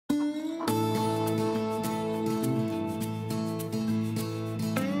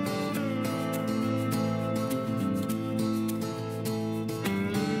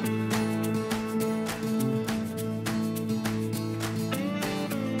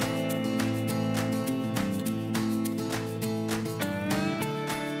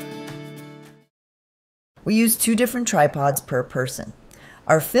We use 2 different tripods per person.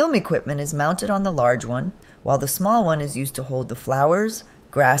 Our film equipment is mounted on the large one, while the small one is used to hold the flowers,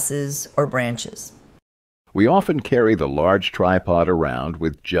 grasses, or branches. We often carry the large tripod around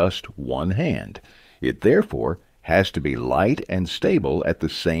with just one hand. It therefore has to be light and stable at the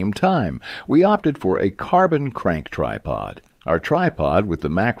same time. We opted for a carbon crank tripod. Our tripod with the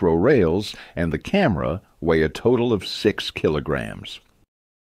macro rails and the camera weigh a total of 6 kilograms.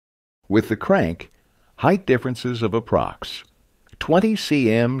 With the crank, height differences of approx. 20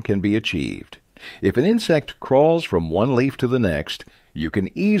 cm can be achieved. If an insect crawls from one leaf to the next, you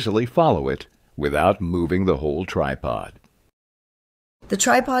can easily follow it without moving the whole tripod. The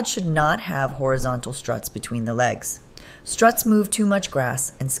tripod should not have horizontal struts between the legs. Struts move too much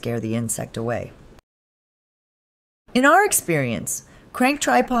grass and scare the insect away. In our experience, crank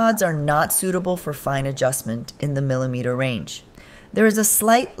tripods are not suitable for fine adjustment in the millimeter range. There is a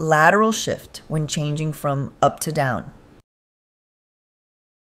slight lateral shift when changing from up to down.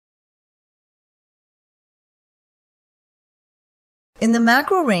 In the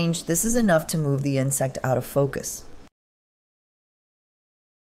macro range, this is enough to move the insect out of focus.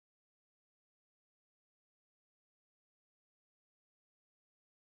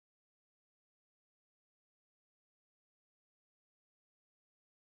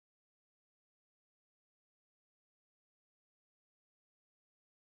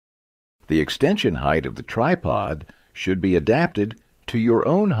 The extension height of the tripod should be adapted to your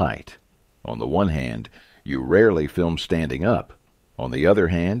own height. On the one hand, you rarely film standing up. On the other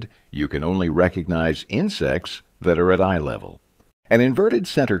hand, you can only recognize insects that are at eye level. An inverted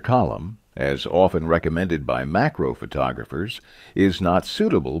center column, as often recommended by macro photographers, is not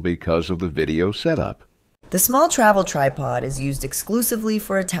suitable because of the video setup. The small travel tripod is used exclusively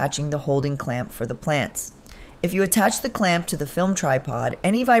for attaching the holding clamp for the plants. If you attach the clamp to the film tripod,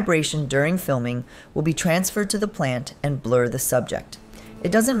 any vibration during filming will be transferred to the plant and blur the subject.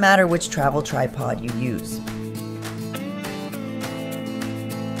 It doesn't matter which travel tripod you use.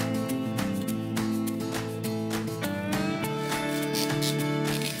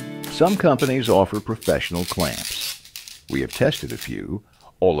 Some companies offer professional clamps. We have tested a few,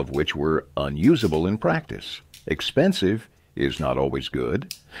 all of which were unusable in practice. Expensive is not always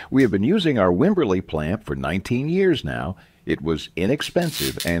good. We have been using our Wimberley clamp for 19 years now. It was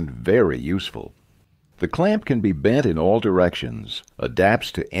inexpensive and very useful. The clamp can be bent in all directions,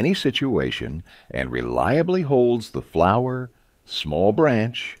 adapts to any situation, and reliably holds the flower, small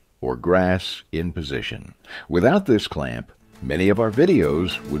branch, or grass in position. Without this clamp, many of our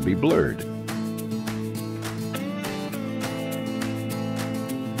videos would be blurred.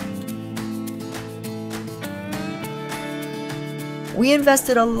 We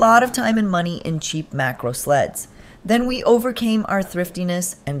invested a lot of time and money in cheap macro sleds. Then we overcame our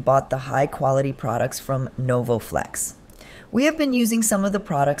thriftiness and bought the high-quality products from NovoFlex. We have been using some of the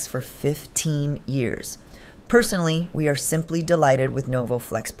products for 15 years. Personally, we are simply delighted with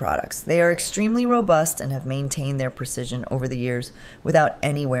NovoFlex products. They are extremely robust and have maintained their precision over the years without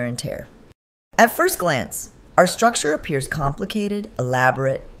any wear and tear. At first glance, our structure appears complicated,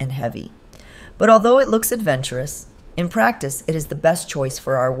 elaborate, and heavy. But although it looks adventurous, in practice, it is the best choice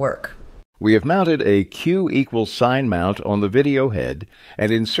for our work. We have mounted a Q equals sign mount on the video head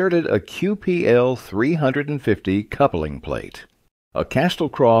and inserted a QPL 350 coupling plate. A Castle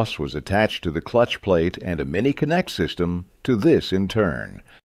cross was attached to the clutch plate and a mini connect system to this in turn.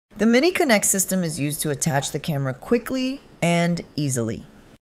 The mini connect system is used to attach the camera quickly and easily.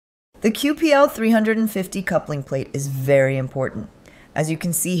 The QPL 350 coupling plate is very important, as you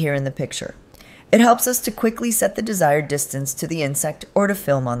can see here in the picture. It helps us to quickly set the desired distance to the insect or to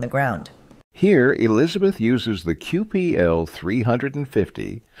film on the ground. Here, Elizabeth uses the QPL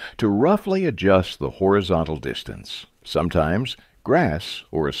 350 to roughly adjust the horizontal distance. Sometimes, grass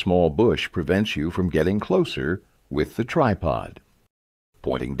or a small bush prevents you from getting closer with the tripod.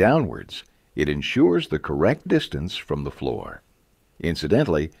 Pointing downwards, it ensures the correct distance from the floor.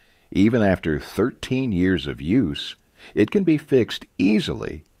 Incidentally, even after 13 years of use, it can be fixed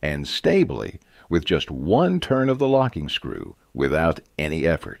easily and stably with just one turn of the locking screw without any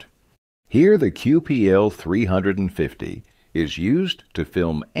effort. Here, the QPL 350 is used to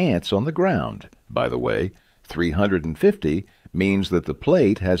film ants on the ground. By the way, 350 means that the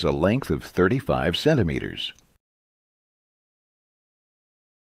plate has a length of 35 centimeters.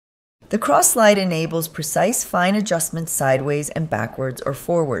 The cross slide enables precise fine adjustments sideways and backwards or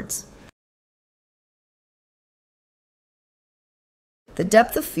forwards. The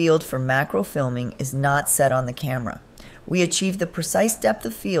depth of field for macro filming is not set on the camera. We achieve the precise depth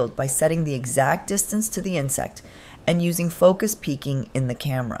of field by setting the exact distance to the insect and using focus peaking in the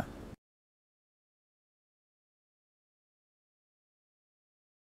camera.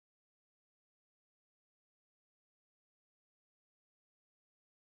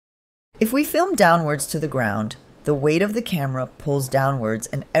 If we film downwards to the ground, the weight of the camera pulls downwards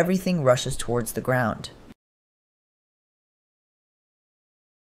and everything rushes towards the ground.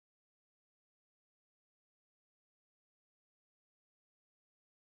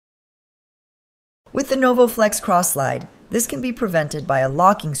 With the NovoFlex cross slide, this can be prevented by a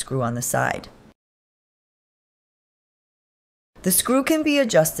locking screw on the side. The screw can be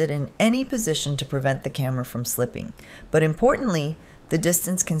adjusted in any position to prevent the camera from slipping, but importantly, the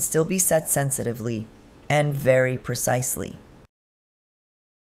distance can still be set sensitively and very precisely.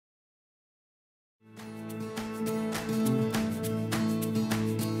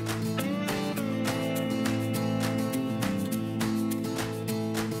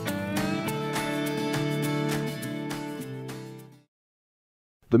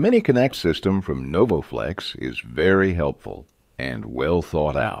 The Mini Connect system from NovoFlex is very helpful and well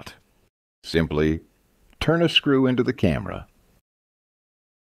thought out. Simply turn a screw into the camera,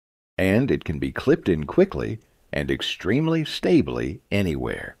 and it can be clipped in quickly and extremely stably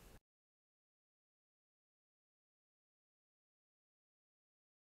anywhere.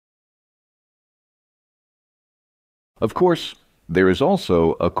 Of course, there is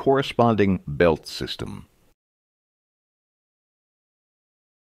also a corresponding belt system.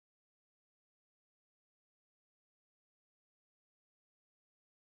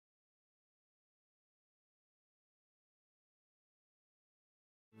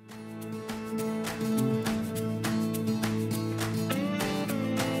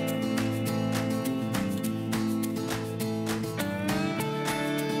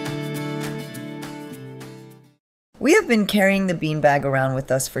 We have been carrying the beanbag around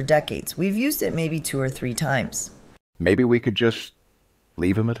with us for decades. We've used it maybe 2 or 3 times. Maybe we could just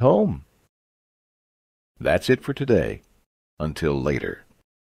leave him at home. That's it for today. Until later.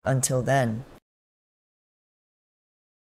 Until then.